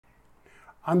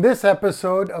On this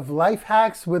episode of Life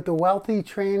Hacks with the Wealthy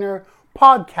Trainer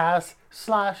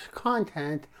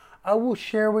podcast/content, I will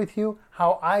share with you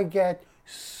how I get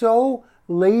so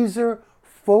laser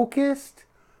focused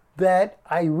that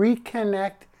I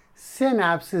reconnect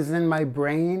synapses in my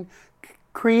brain,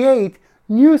 create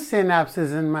new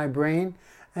synapses in my brain,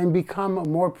 and become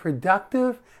more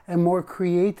productive and more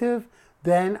creative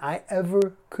than I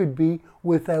ever could be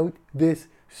without this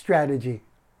strategy.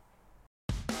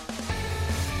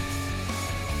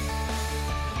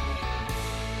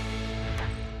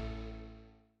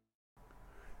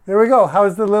 There we go.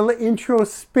 How's the little intro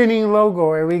spinning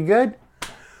logo? Are we good?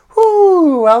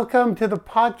 Whoo! Welcome to the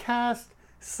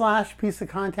podcast/piece of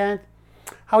content.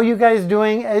 How are you guys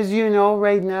doing? As you know,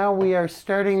 right now we are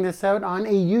starting this out on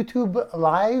a YouTube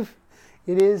live.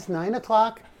 It is 9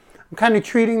 o'clock. I'm kind of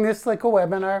treating this like a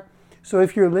webinar. So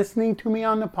if you're listening to me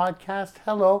on the podcast,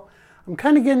 hello. I'm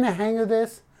kind of getting the hang of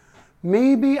this.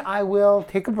 Maybe I will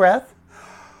take a breath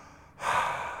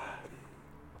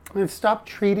and stop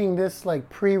treating this like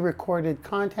pre-recorded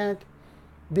content,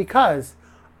 because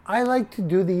I like to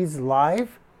do these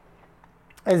live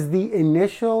as the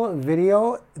initial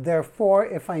video. Therefore,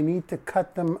 if I need to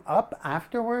cut them up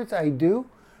afterwards, I do,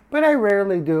 but I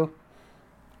rarely do.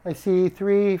 I see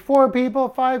 3, 4 people,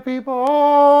 5 people.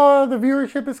 Oh, the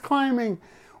viewership is climbing.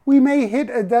 We may hit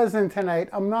a dozen tonight.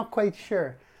 I'm not quite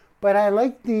sure, but I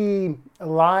like the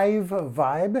live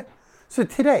vibe. So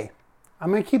today,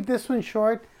 I'm going to keep this one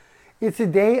short. It's a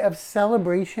day of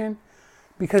celebration,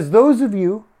 because those of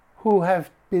you who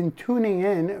have been tuning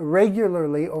in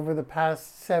regularly over the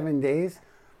past 7 days,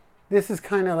 this is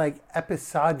kind of like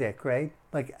episodic, right?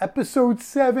 Like episode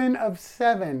 7 of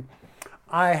 7.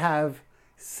 I have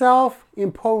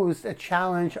self-imposed a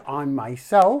challenge on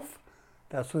myself.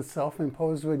 That's what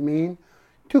self-imposed would mean.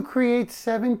 To create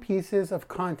 7 pieces of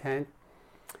content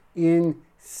in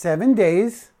 7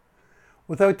 days.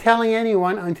 Without telling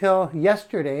anyone until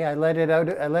yesterday. I let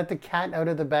the cat out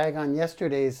of the bag on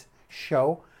yesterday's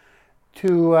show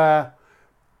to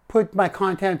put my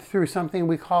content through something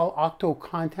we call Octo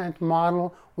Content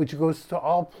Model, which goes to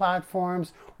all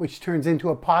platforms, which turns into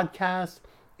a podcast.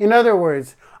 In other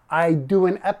words, I do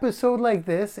an episode like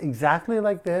this, exactly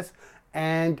like this,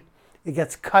 and it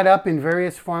gets cut up in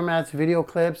various formats: video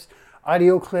clips,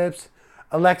 audio clips,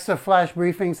 Alexa flash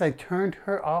briefings. I turned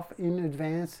her off in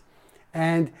advance.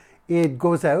 And it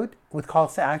goes out with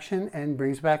calls to action and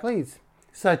brings back leads,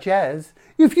 such as,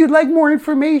 if you'd like more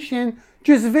information,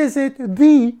 just visit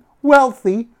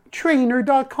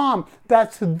thewealthytrainer.com.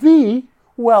 That's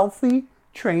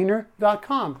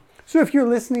thewealthytrainer.com. So if you're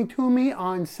listening to me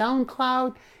on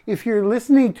SoundCloud, if you're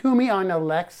listening to me on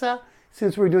Alexa,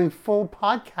 since we're doing full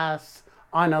podcasts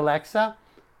on Alexa,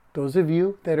 those of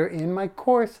you that are in my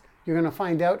course, you're going to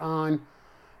find out on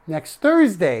next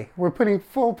Thursday. We're putting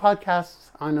full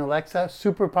podcasts on Alexa.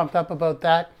 Super pumped up about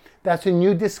that. That's a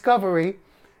new discovery,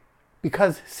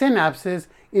 because synapses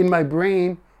in my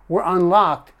brain were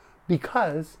unlocked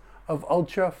because of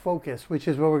ultra focus, which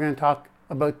is what we're going to talk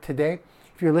about today.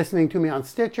 If you're listening to me on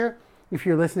Stitcher, if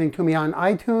you're listening to me on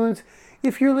iTunes,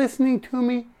 if you're listening to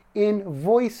me in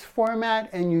voice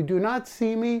format and you do not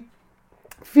see me,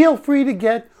 feel free to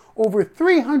get over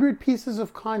 300 pieces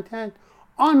of content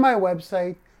on my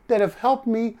website that have helped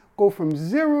me go from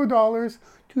 $0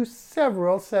 to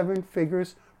several 7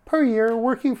 figures per year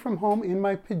working from home in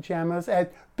my pajamas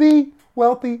at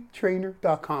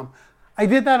thewealthytrainer.com. I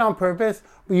did that on purpose,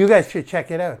 but you guys should check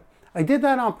it out. I did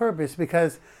that on purpose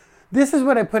because this is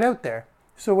what I put out there.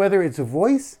 So whether it's a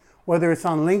voice, whether it's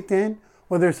on LinkedIn,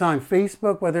 whether it's on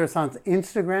Facebook, whether it's on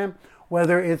Instagram,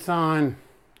 whether it's on,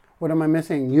 what am I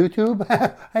missing? YouTube?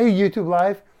 I do YouTube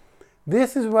Live.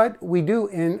 This is what we do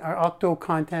in our Octo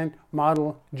Content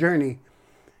Model journey.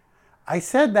 I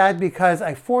said that because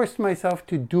I forced myself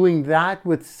to doing that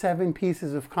with 7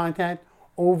 pieces of content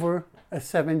over a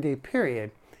 7-day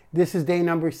period. This is day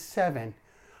number 7.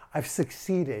 I've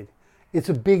succeeded. It's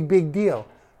a big, big deal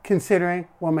considering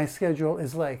what my schedule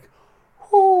is like.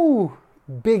 Whoo!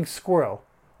 Big squirrel.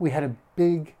 We had a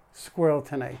big squirrel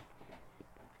tonight.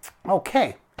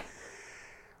 Okay.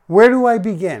 Where do I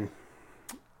begin?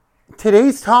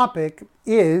 Today's topic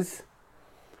is,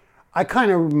 I kind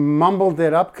of mumbled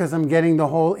it up because I'm getting the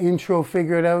whole intro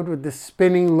figured out with the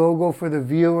spinning logo for the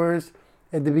viewers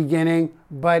at the beginning,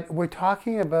 but we're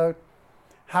talking about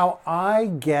how I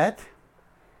get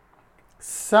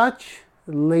such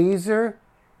laser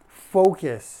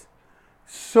focus.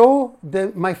 So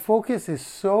that my focus is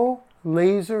so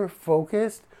laser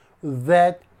focused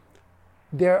that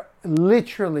there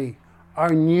literally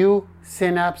are new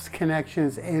synapse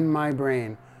connections in my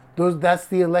brain. That's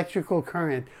the electrical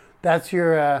current. That's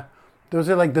your those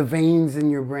are like the veins in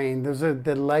your brain. Those are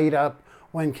that light up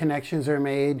when connections are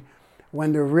made,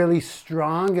 when they're really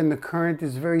strong and the current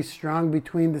is very strong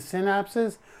between the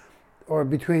synapses or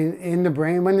between in the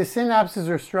brain. When the synapses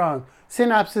are strong,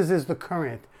 synapses is the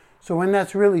current. So when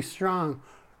that's really strong,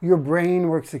 your brain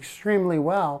works extremely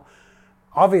well,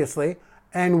 obviously.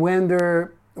 And when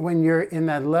you're in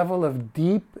that level of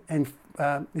deep and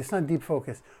it's not deep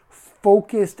focus,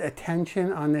 focused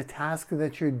attention on the task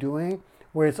that you're doing,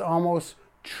 where it's almost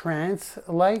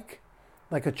trance-like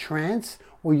a trance,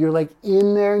 where you're like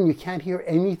in there and you can't hear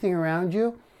anything around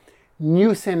you, new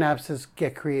synapses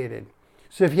get created.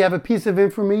 So if you have a piece of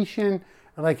information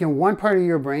like in one part of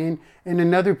your brain and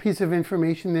another piece of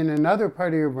information in another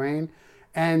part of your brain,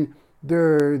 and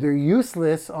they're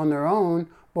useless on their own,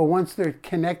 but once they're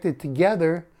connected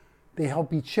together, they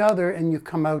help each other and you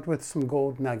come out with some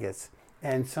gold nuggets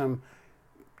and some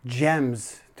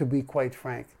gems, to be quite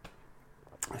frank.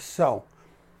 So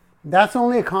that's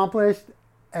only accomplished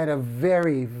at a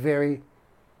very, very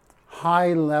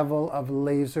high level of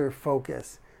laser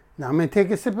focus. Now I'm going to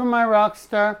take a sip of my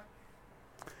Rockstar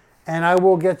and I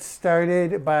will get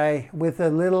started with a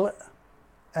little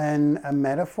a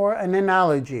metaphor, an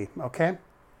analogy, okay?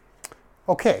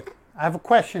 Okay, I have a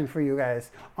question for you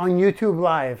guys on YouTube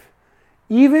Live.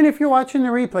 Even if you're watching the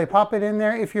replay, pop it in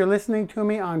there. If you're listening to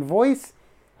me on voice,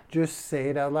 just say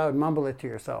it out loud, mumble it to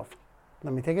yourself.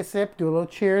 Let me take a sip, do a little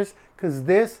cheers, because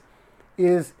this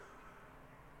is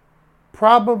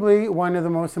probably one of the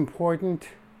most important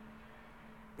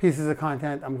pieces of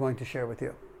content I'm going to share with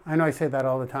you. I know I say that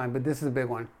all the time, but this is a big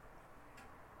one.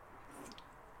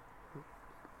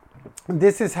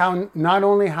 This is not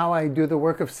only how I do the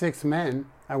work of 6 men,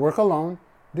 I work alone.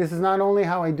 This is not only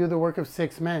how I do the work of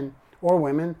 6 men or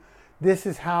women, this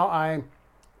is how I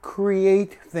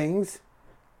create things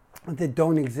that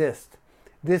don't exist.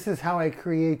 This is how I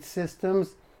create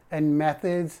systems and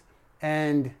methods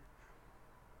and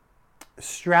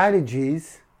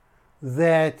strategies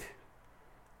that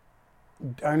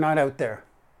are not out there.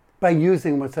 By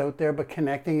using what's out there, but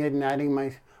connecting it and adding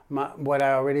my what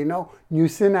I already know. New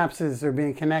synapses are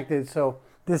being connected, so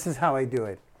this is how I do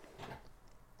it.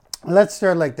 Let's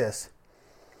start like this.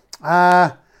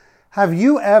 Have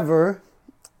you ever,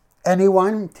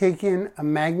 anyone, taken a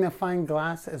magnifying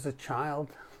glass as a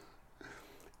child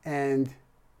and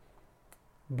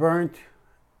burnt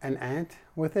an ant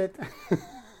with it?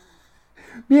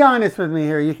 Be honest with me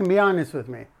here. You can be honest with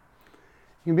me.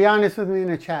 You can be honest with me in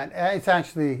the chat.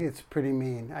 It's pretty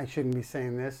mean. I shouldn't be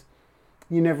saying this.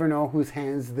 You never know whose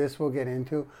hands this will get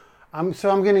into. So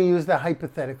I'm going to use the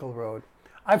hypothetical road.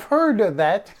 I've heard of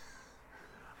that.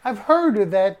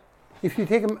 If you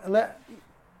take a,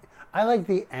 I like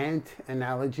the ant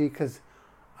analogy because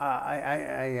I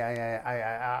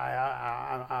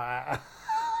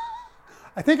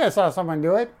think I saw someone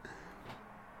do it.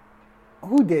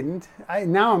 Who didn't?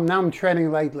 Now I'm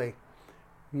treading lightly.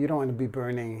 You don't want to be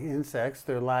burning insects.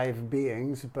 They're live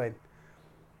beings, but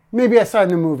maybe I saw it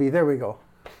in a movie. There we go.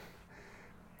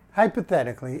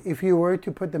 Hypothetically, if you were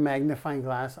to put the magnifying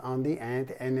glass on the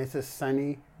ant and it's a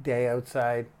sunny day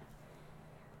outside,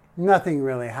 nothing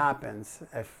really happens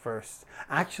at first.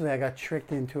 Actually, I got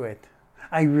tricked into it.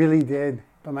 I really did,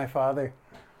 by my father.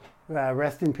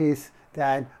 Rest in peace,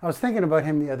 Dad. I was thinking about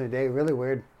him the other day. Really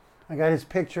weird. I got his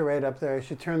picture right up there. I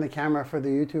should turn the camera for the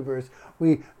YouTubers.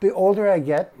 The older I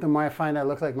get, the more I find I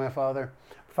look like my father.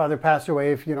 Father passed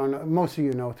away, if you don't know. Most of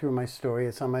you know through my story.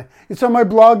 It's on my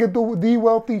blog at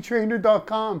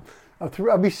thewealthytrainer.com.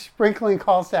 I'll be sprinkling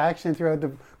calls to action throughout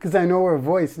because I know we're a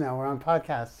voice now. We're on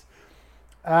podcasts.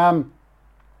 I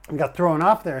got thrown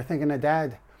off there thinking of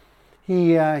Dad.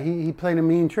 He played a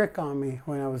mean trick on me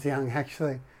when I was young,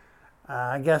 actually.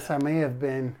 I guess I may have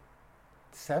been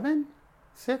 7?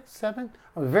 I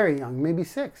was very young, maybe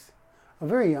 6. I was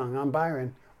very young on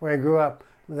Byron, where I grew up.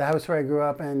 The house where I grew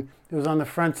up, and it was on the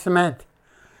front cement.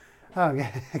 Oh,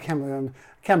 I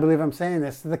can't believe I'm saying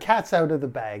this. The cat's out of the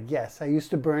bag. Yes, I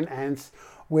used to burn ants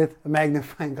with a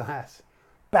magnifying glass.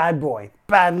 Bad boy,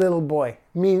 bad little boy,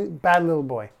 bad little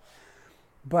boy.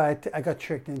 But I got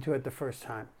tricked into it the first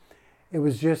time. It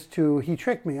was he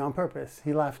tricked me on purpose.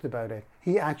 He laughed about it.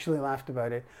 He actually laughed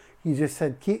about it. He just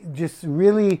said, just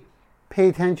really pay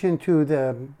attention to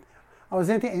I was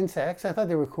into insects. I thought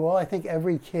they were cool. I think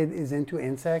every kid is into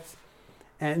insects.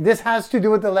 And this has to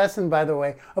do with the lesson, by the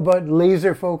way, about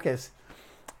laser focus.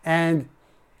 And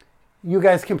you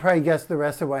guys can probably guess the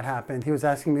rest of what happened. He was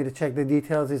asking me to check the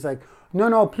details. He's like,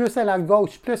 non, plus à la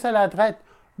gauche, plus à la droite,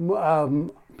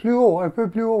 plus haut, un peu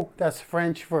plus haut. That's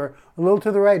French for a little to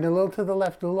the right, a little to the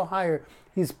left, a little higher.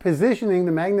 He's positioning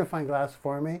the magnifying glass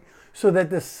for me so that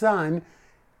the sun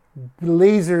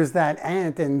lasers that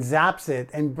ant and zaps it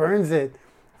and burns it.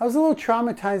 I was a little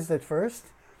traumatized at first,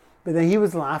 but then he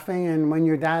was laughing, and when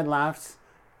your dad laughs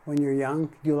when you're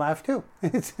young, you laugh too.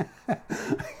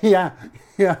 Yeah.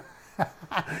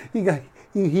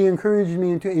 He encouraged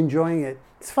me into enjoying it.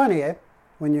 It's funny, eh?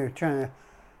 When you're trying to,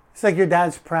 it's like your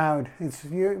dad's proud.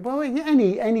 Well,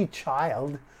 any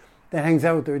child that hangs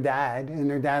out with their dad and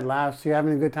their dad laughs, you're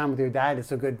having a good time with your dad,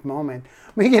 it's a good moment.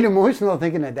 When you get emotional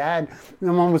thinking of dad, and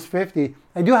I'm almost 50.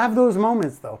 I do have those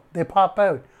moments though. They pop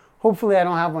out. Hopefully I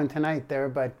don't have one tonight there,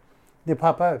 but they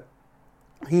pop out.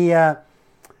 He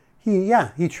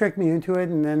tricked me into it,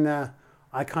 and then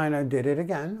I kind of did it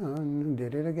again,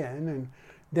 and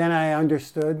then I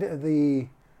understood the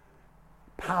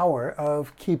power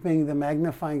of keeping the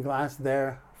magnifying glass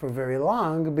there for very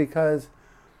long, because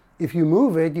if you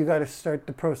move it, you got to start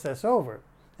the process over.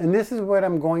 And this is what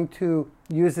I'm going to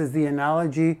use as the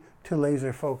analogy to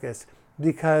laser focus,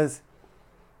 because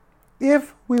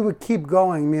if we would keep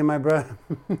going, me and my brother,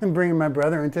 I'm bringing my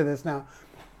brother into this now,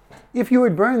 if you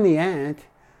would burn the ant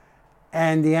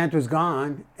and the ant was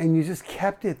gone and you just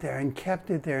kept it there and kept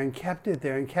it there and kept it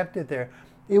there and kept it there,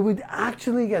 it would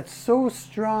actually get so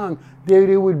strong that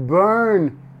it would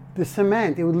burn the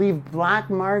cement. It would leave black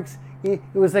marks. It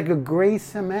was like a gray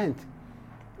cement.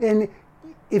 And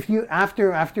if you,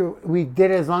 after we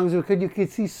did it as long as we could, you could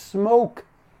see smoke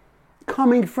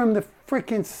coming from the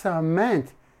freaking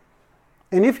cement.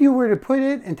 And if you were to put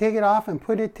it and take it off and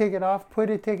put it, take it off, put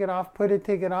it, take it off, put it,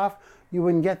 take it off, you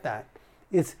wouldn't get that.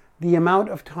 It's the amount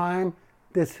of time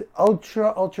that's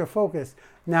ultra focused.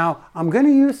 Now, I'm going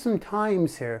to use some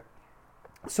times here.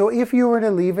 So if you were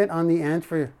to leave it on the ant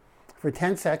for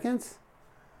 10 seconds,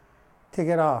 take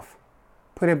it off.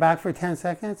 Put it back for 10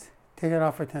 seconds, take it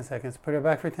off for 10 seconds. Put it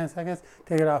back for 10 seconds,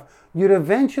 take it off. You'd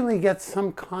eventually get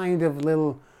some kind of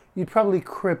you'd probably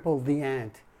cripple the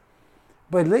ant.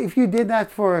 But if you did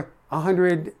that for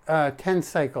 110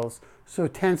 cycles, so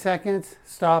 10 seconds,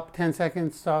 stop, 10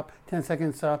 seconds, stop, 10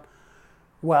 seconds, stop.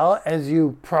 Well, as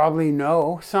you probably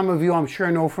know, some of you I'm sure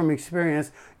know from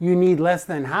experience, you need less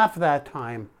than half that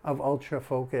time of ultra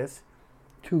focus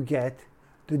to get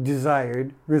the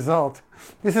desired result.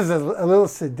 This is a little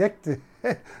sadistic.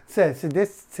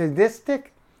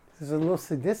 Sadistic? This is a little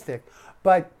sadistic,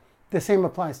 but the same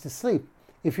applies to sleep.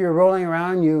 If you're rolling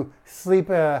around, you sleep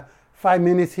 5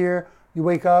 minutes here, you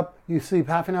wake up, you sleep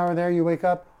half an hour there, you wake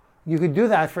up. You could do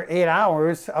that for 8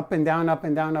 hours, up and down, up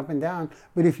and down, up and down.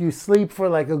 But if you sleep for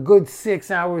like a good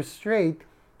 6 hours straight,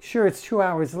 sure, it's 2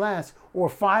 hours less, or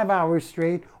 5 hours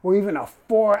straight, or even a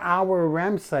 4-hour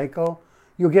REM cycle,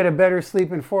 you'll get a better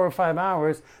sleep in 4 or 5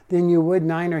 hours than you would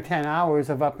 9 or 10 hours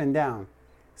of up and down.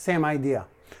 Same idea.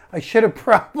 I should have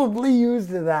probably used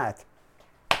that.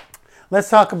 Let's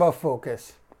talk about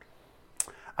focus.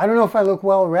 I don't know if I look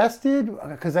well rested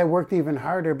because I worked even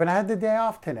harder, but I had the day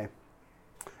off today.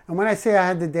 And when I say I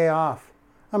had the day off,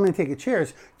 I'm going to take a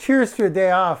cheers. Cheers to a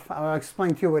day off. I'll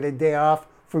explain to you what a day off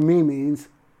for me means.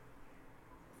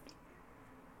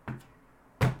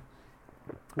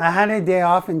 I had a day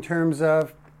off in terms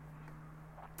of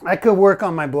I could work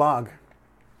on my blog.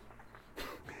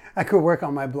 I could work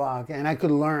on my blog and I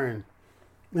could learn.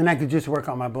 And I could just work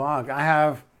on my blog. I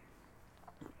have,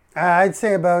 I'd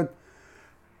say about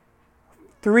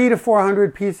 300 to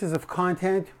 400 pieces of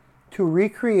content to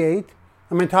recreate.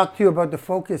 I'm going to talk to you about the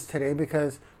focus today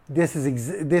because this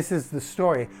is the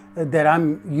story that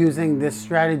I'm using this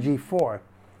strategy for.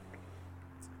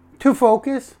 To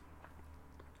focus,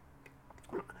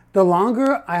 the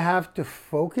longer I have to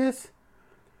focus,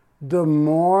 the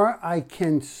more I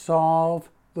can solve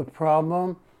the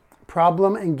problem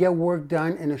and get work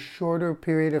done in a shorter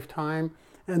period of time,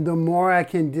 and the more I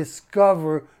can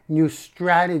discover new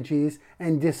strategies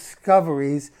and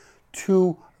discoveries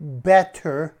to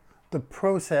better the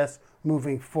process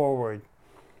moving forward.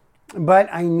 But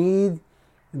I need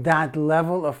that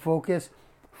level of focus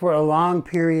for a long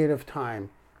period of time.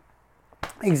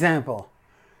 Example,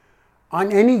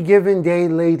 on any given day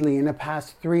lately in the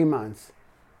past 3 months,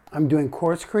 I'm doing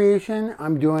course creation,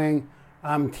 I'm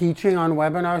teaching on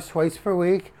webinars twice per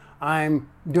week, I'm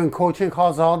doing coaching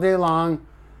calls all day long,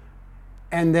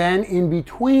 and then in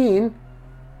between,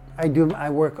 I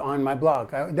work on my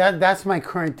blog. That's my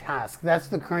current task. That's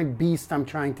the current beast I'm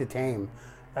trying to tame.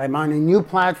 I'm on a new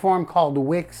platform called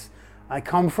Wix. I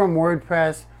come from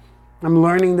WordPress. I'm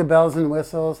learning the bells and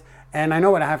whistles, and I know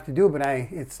what I have to do, but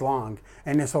it's long,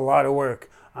 and it's a lot of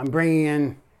work. I'm bringing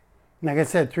in, like I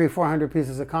said, 300-400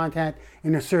 pieces of content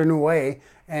in a certain way,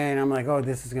 and I'm like, oh,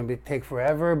 this is going to take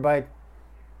forever, but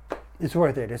It's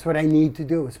worth it. It's what I need to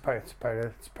do. It's part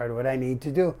of what I need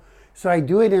to do. So I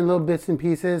do it in little bits and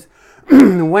pieces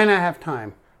when I have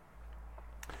time.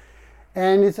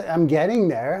 And I'm getting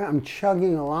there. I'm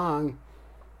chugging along.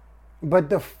 But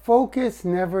the focus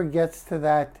never gets to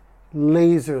that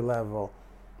laser level.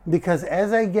 Because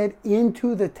as I get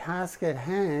into the task at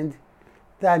hand,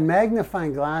 that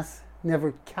magnifying glass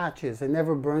never catches. It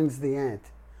never burns the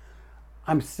ant.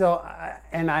 I'm still,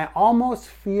 and I almost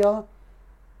feel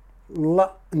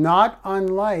not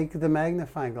unlike the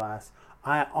magnifying glass.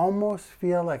 I almost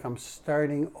feel like I'm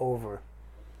starting over.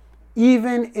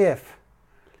 Even if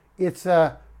it's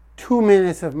 2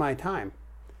 minutes of my time.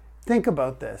 Think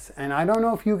about this. And I don't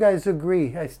know if you guys agree.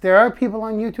 There are people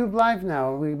on YouTube Live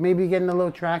now. We may be getting a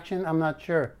little traction. I'm not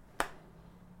sure.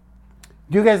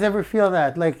 Do you guys ever feel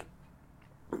that? Like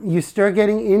you start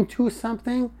getting into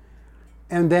something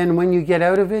and then when you get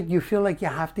out of it, you feel like you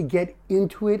have to get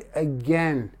into it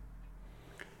again.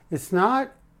 It's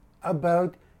not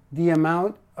about the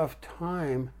amount of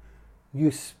time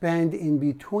you spend in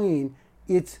between.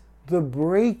 It's the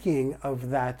breaking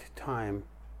of that time.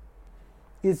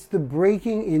 It's the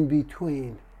breaking in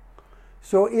between.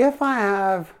 So if I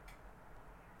have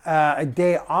a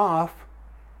day off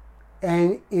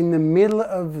and in the middle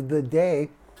of the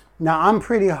day, now I'm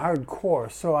pretty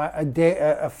hardcore. So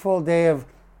a full day of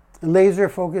laser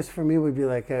focus for me would be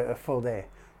like a full day.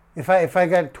 If I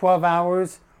got 12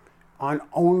 hours on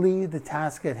only the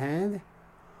task at hand,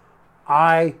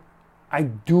 I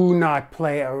do not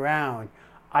play around.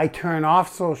 I turn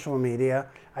off social media.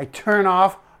 I turn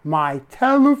off my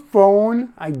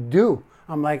telephone. I do.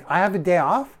 I'm like, I have a day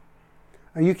off?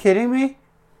 Are you kidding me?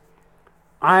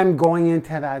 I'm going into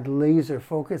that laser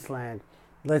focus land.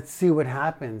 Let's see what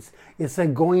happens. It's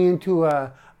like going into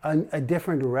a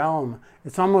different realm.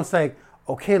 It's almost like,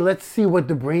 okay, let's see what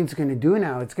the brain's going to do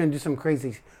now. It's going to do some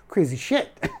crazy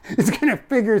shit. It's going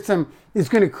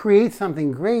to create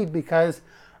something great because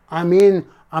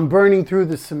I'm burning through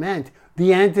the cement.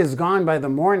 The ant is gone by the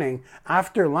morning.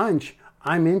 After lunch,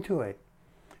 I'm into it.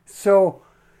 So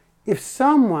if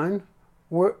someone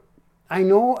were, I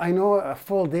know a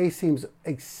full day seems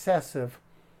excessive.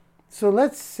 So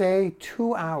let's say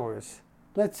 2 hours.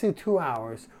 Let's say 2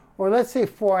 hours. Or let's say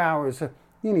 4 hours.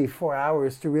 You need 4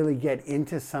 hours to really get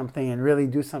into something and really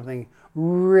do something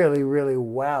really, really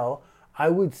well, I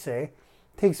would say.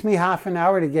 It takes me half an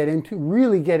hour to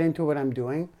really get into what I'm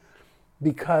doing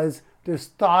because there's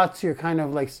thoughts you're kind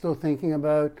of like still thinking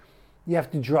about. You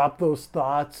have to drop those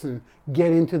thoughts and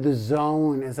get into the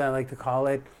zone, as I like to call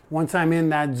it. Once I'm in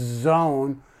that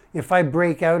zone, if I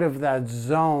break out of that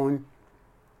zone,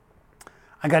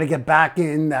 I got to get back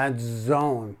in that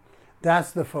zone.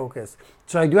 That's the focus.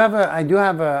 So I do have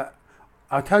a,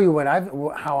 I'll tell you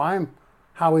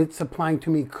how it's applying to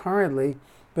me currently,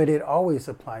 but it always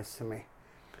applies to me.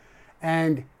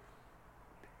 And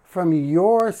from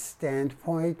your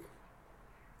standpoint,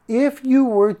 if you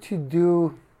were to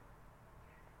do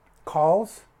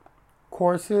calls,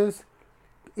 courses,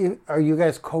 are you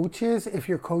guys coaches? If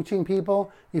you're coaching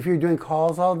people, if you're doing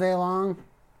calls all day long,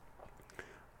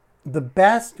 the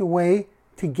best way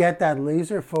to get that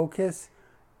laser focus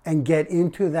and get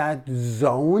into that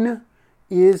zone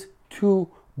is to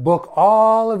book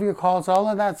all of your calls, all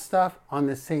of that stuff on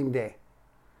the same day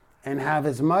and have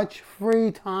as much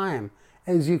free time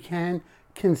as you can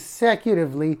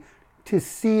consecutively to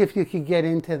see if you could get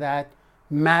into that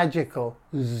magical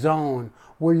zone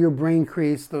where your brain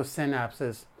creates those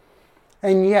synapses.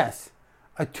 And yes,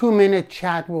 a 2-minute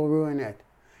chat will ruin it.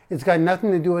 It's got nothing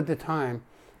to do with the time.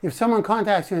 If someone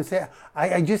contacts you and say,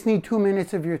 I just need 2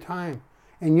 minutes of your time,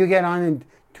 and you get on in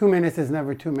 2 minutes is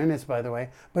never 2 minutes, by the way.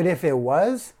 But if it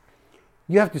was,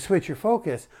 you have to switch your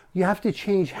focus. You have to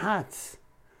change hats.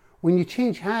 When you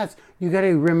change hats, you got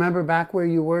to remember back where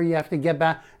you were. You have to get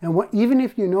back. And even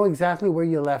if you know exactly where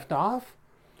you left off,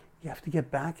 you have to get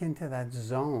back into that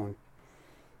zone.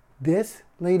 This,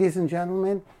 ladies and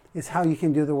gentlemen, is how you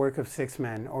can do the work of 6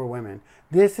 men or women.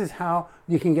 This is how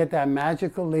you can get that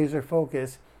magical laser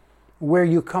focus where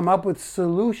you come up with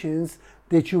solutions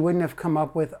that you wouldn't have come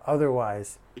up with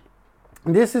otherwise.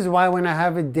 And this is why when I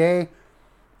have a day,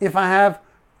 if I have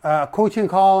a coaching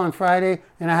call on Friday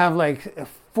and I have like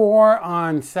 4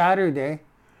 on Saturday,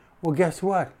 well, guess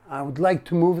what? I would like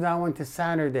to move that one to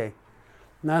Saturday.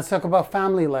 Now let's talk about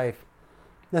family life.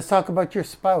 Let's talk about your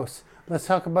spouse. Let's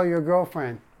talk about your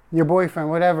girlfriend, your boyfriend,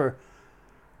 whatever.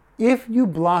 If you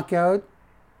block out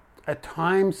a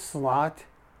time slot,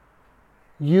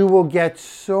 you will get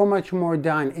so much more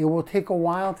done. It will take a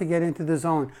while to get into the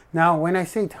zone. Now, when I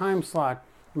say time slot,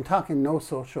 I'm talking no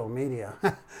social media.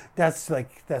 That's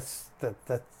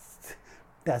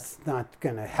that's not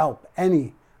going to help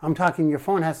any. I'm talking your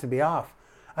phone has to be off.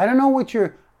 I don't know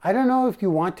if you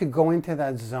want to go into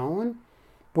that zone,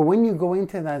 but when you go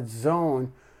into that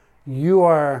zone,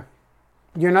 you're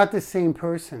not the same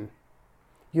person.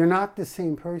 You're not the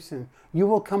same person. You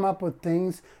will come up with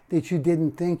things that you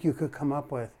didn't think you could come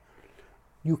up with.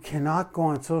 You cannot go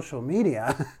on social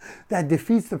media. That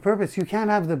defeats the purpose. You can't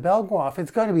have the bell go off.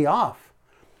 It's got to be off.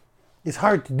 It's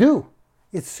hard to do.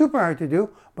 It's super hard to do,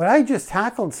 but I just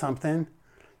tackled something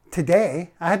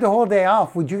today. I had the whole day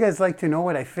off. Would you guys like to know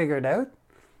what I figured out?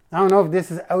 I don't know if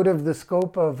this is out of the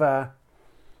scope of this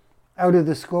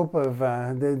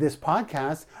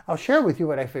podcast. I'll share with you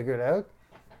what I figured out.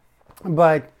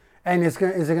 Is it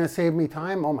going to save me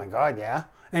time? Oh my God, yeah.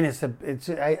 And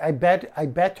I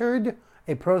bettered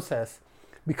a process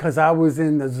because I was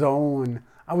in the zone.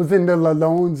 I was in the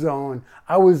alone zone.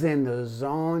 I was in the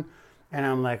zone, and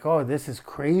I'm like, oh, this is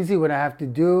crazy what I have to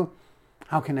do.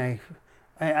 How can I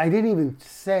didn't even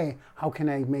say, how can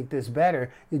I make this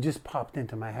better? It just popped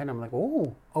into my head. I'm like, I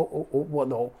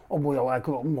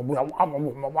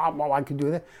could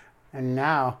do that. And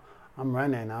now I'm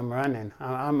running.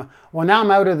 Now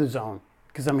I'm out of the zone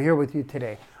because I'm here with you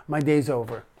today. My day's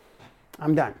over.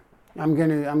 I'm done. I'm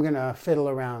gonna fiddle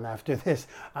around after this.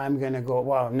 I'm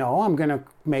gonna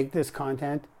make this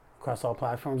content across all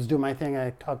platforms, do my thing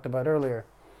I talked about earlier.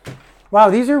 Wow,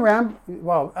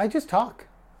 I just talk.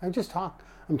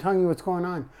 I'm telling you what's going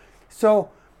on. So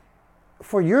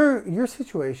for your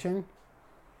situation,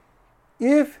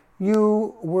 if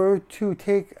you were to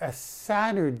take a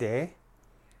Saturday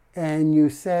and you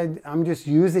said, I'm just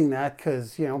using that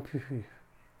because,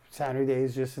 Saturday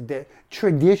is just a day,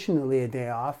 traditionally a day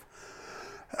off,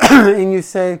 and you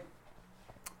say,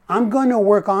 I'm going to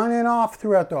work on and off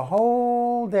throughout the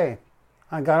whole day.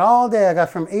 I got all day. I got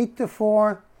from 8 to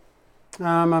 4.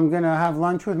 I'm going to have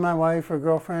lunch with my wife or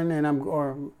girlfriend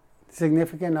or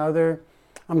significant other.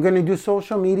 I'm going to do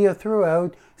social media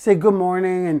throughout, say good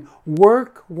morning, and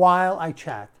work while I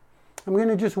chat. I'm going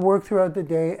to just work throughout the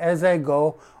day as I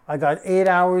go. I got 8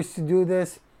 hours to do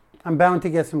this. I'm bound to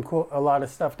get a lot of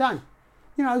stuff done.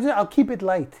 I'll keep it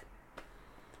light.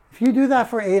 If you do that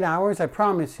for 8 hours, I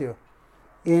promise you,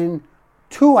 in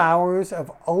 2 hours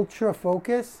of ultra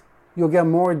focus, you'll get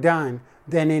more done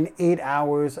than in 8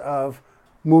 hours of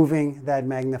moving that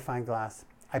magnifying glass.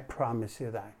 I promise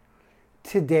you that.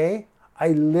 Today, I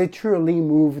literally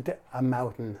moved a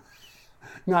mountain.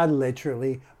 Not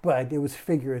literally, but it was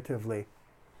figuratively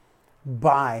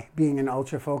by being in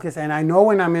ultra focus. And I know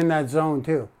when I'm in that zone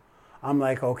too. I'm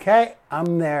like, okay,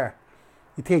 I'm there.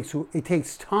 It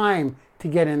takes time to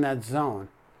get in that zone.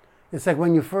 It's like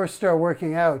when you first start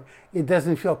working out, it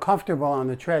doesn't feel comfortable on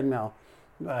the treadmill.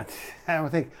 But I don't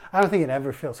think it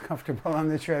ever feels comfortable on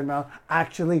the treadmill.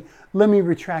 Actually, let me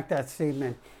retract that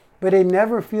statement. But it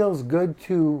never feels good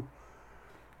to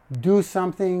do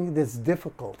something that's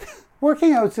difficult.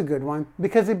 Working out's a good one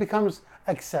because it becomes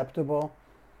acceptable.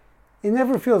 It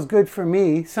never feels good for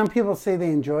me. Some people say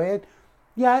they enjoy it.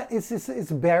 Yeah,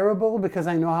 it's bearable because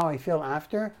I know how I feel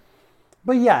after.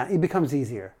 But yeah, it becomes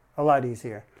easier, a lot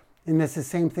easier. And it's the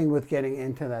same thing with getting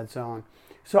into that zone.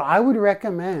 So I would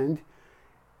recommend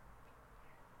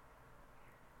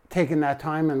taking that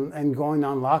time and going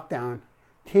on lockdown,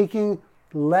 taking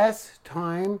less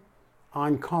time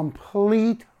on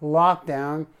complete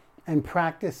lockdown and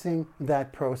practicing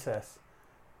that process.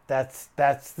 That's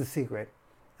the secret.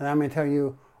 And I'm going to tell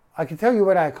you, I can tell you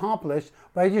what I accomplished,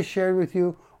 but I just shared with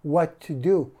you what to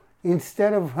do.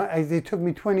 Instead of, it took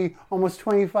me almost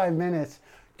 25 minutes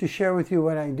to share with you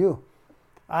what I do.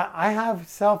 I have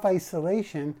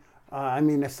self-isolation.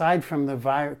 Aside from the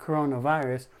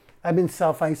coronavirus, I've been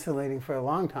self-isolating for a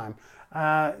long time.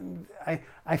 I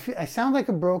sound like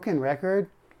a broken record.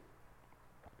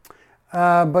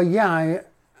 But yeah,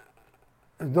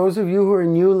 those of you who are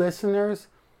new listeners,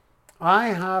 I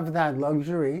have that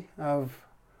luxury of,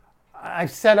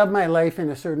 I've set up my life in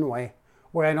a certain way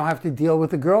where I don't have to deal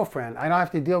with a girlfriend. I don't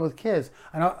have to deal with kids.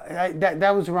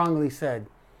 That was wrongly said.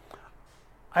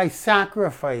 I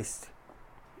sacrificed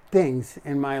things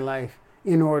in my life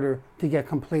in order to get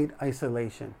complete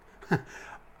isolation.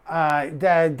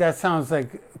 That sounds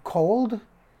like cold,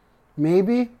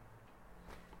 maybe.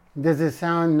 Does it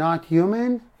sound not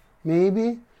human?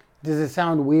 Maybe. Does it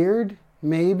sound weird?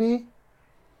 Maybe.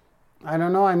 I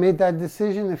don't know. I made that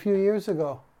decision a few years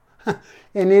ago.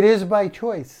 And it is by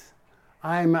choice.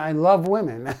 I love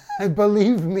women.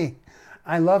 Believe me.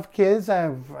 I love kids.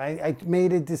 I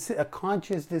made a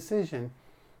conscious decision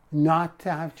not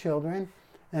to have children.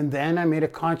 And then I made a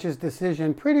conscious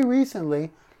decision pretty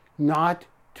recently not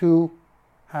to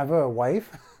have a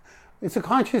wife. it's a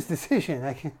conscious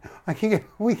decision.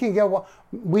 We can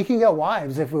get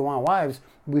wives if we want wives.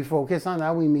 We focus on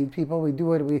that. We meet people. We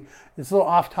do it. It's a little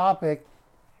off topic,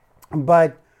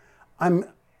 but I'm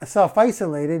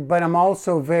self-isolated, but I'm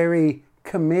also very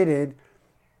committed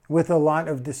with a lot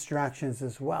of distractions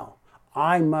as well.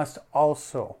 I must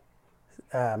also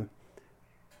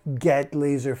get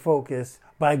laser focused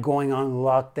by going on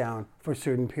lockdown for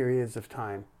certain periods of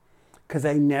time, because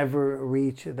I never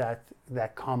reach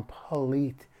that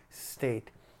complete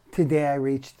state. Today I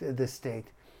reached this state.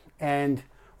 And,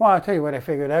 well, I'll tell you what I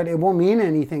figured out. It won't mean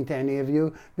anything to any of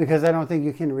you because I don't think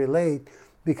you can relate,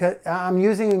 because I'm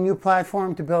using a new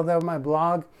platform to build out my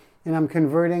blog, and I'm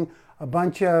converting a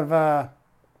bunch of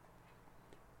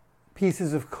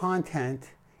pieces of content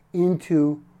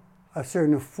into a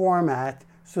certain format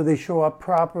so they show up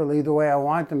properly the way I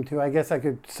want them to. I guess I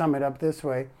could sum it up this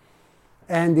way.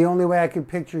 And the only way I could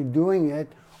picture doing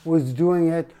it was doing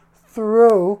it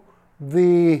through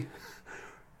the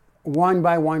one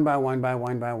by one by one by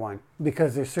one by one,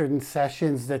 because there's certain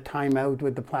sessions that time out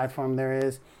with the platform there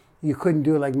is. You couldn't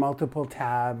do like multiple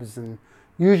tabs, and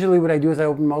usually what I do is I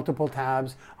open multiple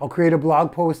tabs. I'll create a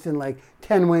blog post in like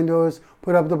 10 windows,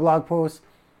 put up the blog post.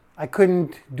 I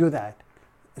couldn't do that.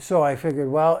 So I figured,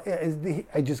 well,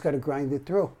 I just got to grind it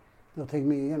through. It'll take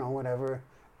me, whatever,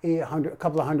 a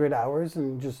couple of hundred hours,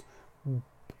 and just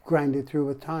grind it through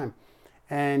with time.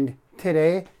 And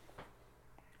today,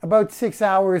 about 6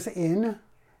 hours in,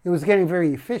 it was getting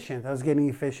very efficient. I was getting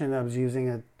efficient. I was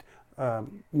using a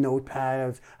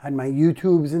notepad. I had my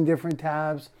YouTubes in different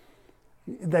tabs.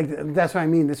 That's what I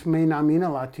mean. This may not mean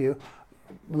a lot to you,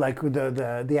 like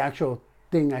the actual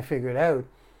thing I figured out.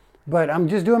 But I'm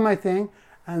just doing my thing.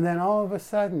 And then all of a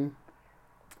sudden,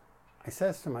 I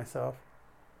says to myself,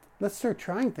 let's start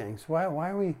trying things. Why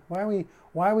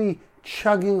are we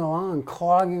chugging along,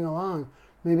 clogging along?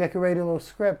 Maybe I could write a little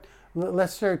script.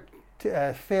 Let's start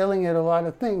failing at a lot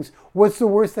of things. What's the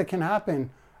worst that can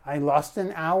happen? I lost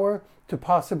an hour to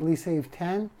possibly save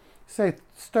 10. So I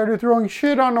started throwing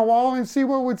shit on the wall and see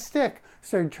what would stick.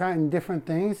 Started trying different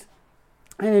things.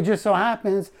 And it just so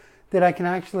happens that I can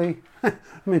actually,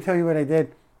 let me tell you what I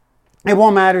did. It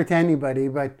won't matter to anybody,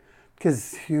 but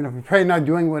because, I'm probably not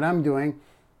doing what I'm doing.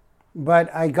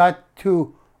 But I got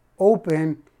to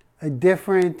open a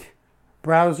different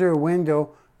browser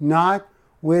window, not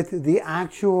with the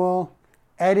actual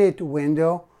edit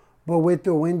window, but with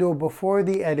the window before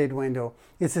the edit window.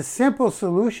 It's a simple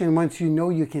solution once you know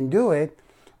you can do it,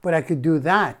 but I could do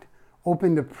that.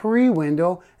 Open the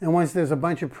pre-window, and once there's a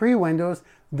bunch of pre-windows,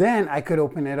 then I could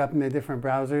open it up in the different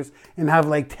browsers and have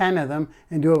like 10 of them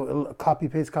and do a copy,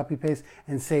 paste,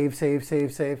 and save.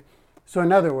 So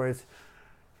in other words,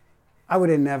 I would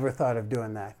have never thought of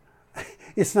doing that.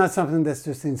 It's not something that's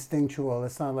just instinctual.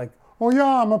 It's not like, oh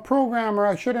yeah, I'm a programmer,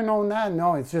 I should have known that.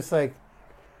 No, it's just like,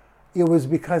 it was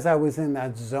because I was in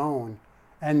that zone.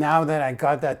 And now that I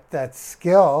got that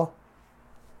skill,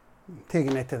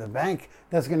 taking it to the bank,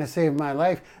 that's going to save my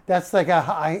life. That's like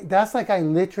I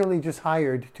literally just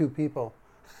hired 2 people.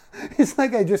 It's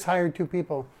like I just hired 2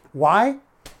 people. Why?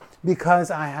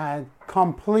 Because I had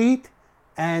complete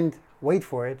and, wait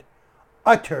for it,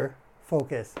 utter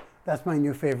focus. That's my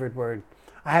new favorite word.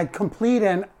 I had complete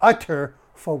and utter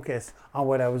focus on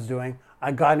what I was doing.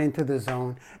 I got into the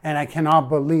zone, and I cannot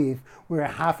believe we're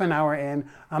half an hour in.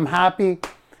 I'm happy.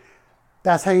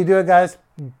 That's how you do it, guys.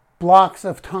 Blocks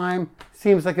of time.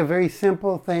 Seems like a very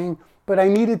simple thing, but I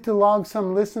needed to log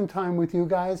some listen time with you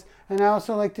guys. And I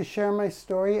also like to share my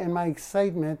story and my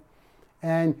excitement.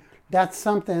 And that's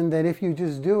something that if you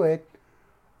just do it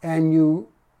and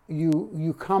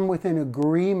you come with an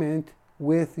agreement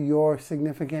with your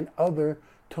significant other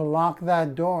to lock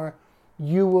that door,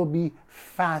 you will be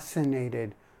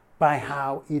fascinated by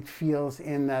how it feels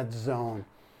in that zone.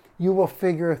 You will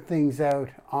figure things out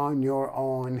on your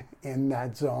own in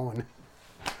that zone.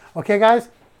 Okay, guys?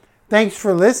 Thanks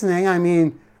for listening. I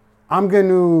mean, I'm going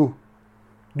to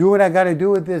do what I got to do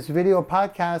with this video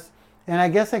podcast. And I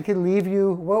guess I could leave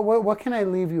you, what can I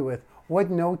leave you with?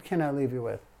 What note can I leave you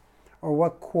with? Or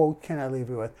what quote can I leave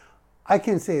you with? I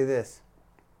can say this.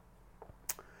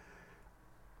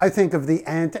 I think of the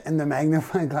ant and the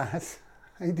magnifying glass.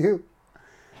 I do.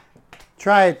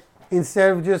 Try it. Instead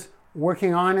of just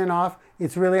working on and off,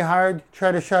 it's really hard.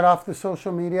 Try to shut off the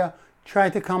social media.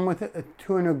 Try to come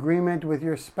to an agreement with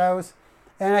your spouse.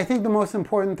 And I think the most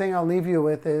important thing I'll leave you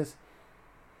with is,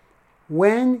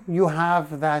 when you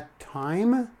have that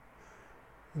time,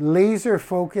 laser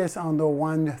focus on the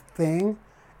one thing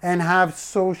and have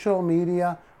social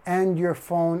media and your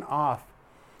phone off.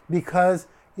 Because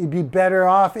you'd be better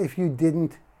off if you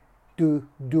didn't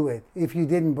do it. If you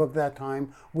didn't book that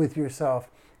time with yourself,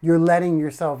 you're letting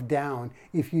yourself down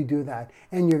if you do that.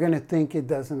 And you're going to think it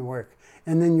doesn't work.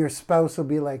 And then your spouse will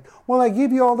be like, well, I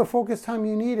gave you all the focus time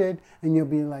you needed. And you'll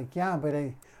be like, yeah, but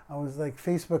I was like,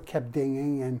 Facebook kept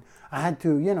dinging and I had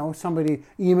to,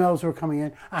 emails were coming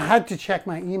in. I had to check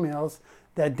my emails.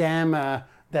 That damn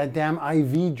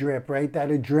IV drip, right? That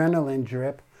adrenaline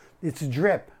drip. It's a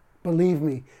drip, believe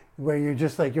me, where you're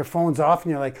just like, your phone's off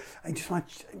and you're like, I just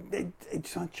want to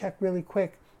check really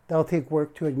quick. That'll take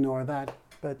work to ignore that.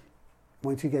 But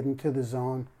once you get into the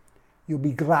zone, you'll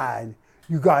be glad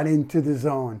you got into the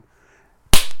zone.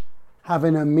 Have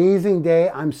an amazing day.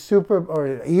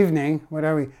 Or evening, what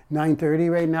are we,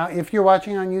 9:30 right now. If you're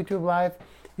watching on YouTube Live,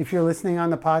 if you're listening on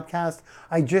the podcast,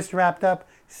 I just wrapped up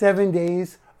 7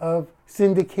 days of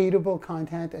syndicatable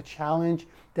content, a challenge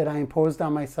that I imposed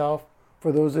on myself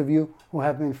for those of you who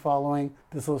have been following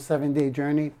this little 7-day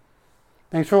journey.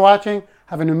 Thanks for watching.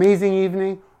 Have an amazing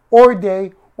evening or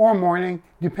day or morning,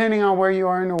 depending on where you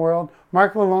are in the world.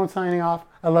 Mark Lalone signing off.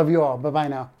 I love you all. Bye-bye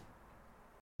now.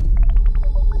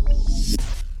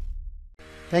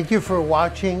 Thank you for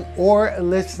watching or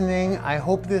listening. I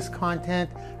hope this content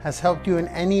has helped you in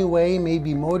any way,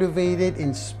 maybe motivated,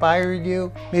 inspired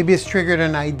you. Maybe it's triggered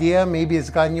an idea. Maybe it's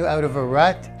gotten you out of a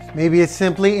rut. Maybe it's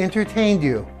simply entertained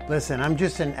you. Listen, I'm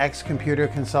just an ex-computer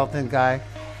consultant guy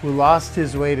who lost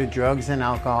his way to drugs and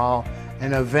alcohol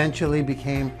and eventually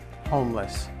became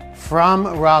homeless. From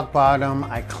rock bottom,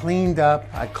 I cleaned up,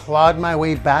 I clawed my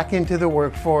way back into the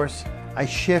workforce. I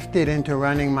shifted into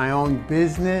running my own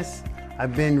business.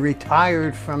 I've been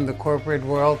retired from the corporate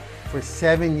world for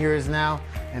 7 years now,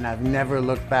 and I've never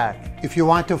looked back. If you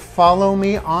want to follow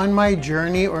me on my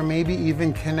journey or maybe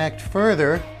even connect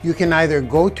further, you can either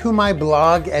go to my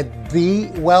blog at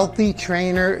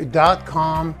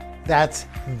thewealthytrainer.com. That's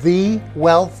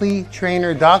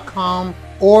thewealthytrainer.com,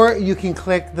 or you can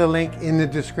click the link in the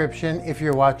description if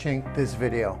you're watching this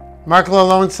video. Mark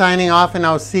Lalone signing off, and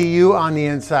I'll see you on the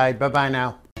inside. Bye-bye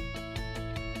now.